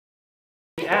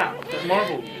app that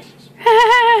Marvel uses.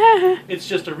 It's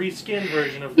just a reskinned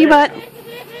version of You their butt. account.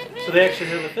 So they actually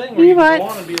have a thing where you can go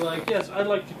on and be like, yes, I'd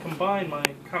like to combine my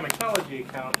Comixology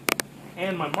account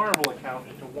and my Marvel account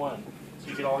into one. So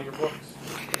you get all your books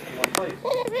in one place.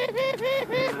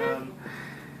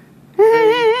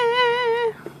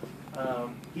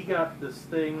 He got this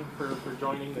thing for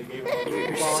joining. They gave him a You're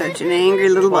coupon. such an angry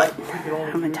little butt. He could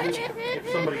only I'm gonna use touch it you. if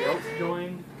somebody else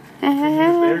joined. To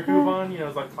use their coupon, you know,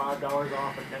 it's like $5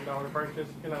 off a $10 purchase,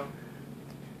 you know.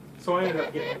 So I ended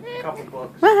up getting a couple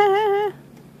books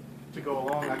to go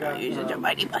along. I got You're such a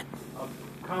mighty butt.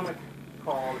 a comic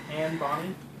called Anne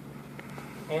Bonny.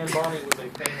 Anne Bonny was a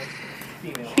famous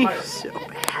female pirate, So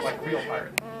bad. like a real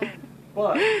pirate.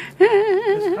 But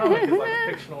this comic is like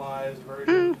a fictionalized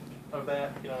version of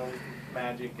that, you know,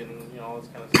 magic and, you know, all this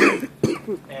kind of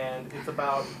stuff. And it's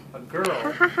about a girl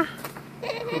who is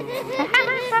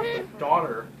the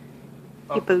daughter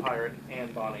of the pirate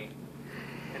Anne Bonny.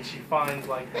 And she finds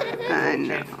like her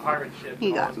chance of pirate ship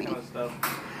and all this kind of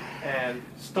stuff. And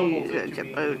stumbles into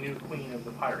being the new queen of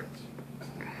the pirates.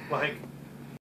 Like,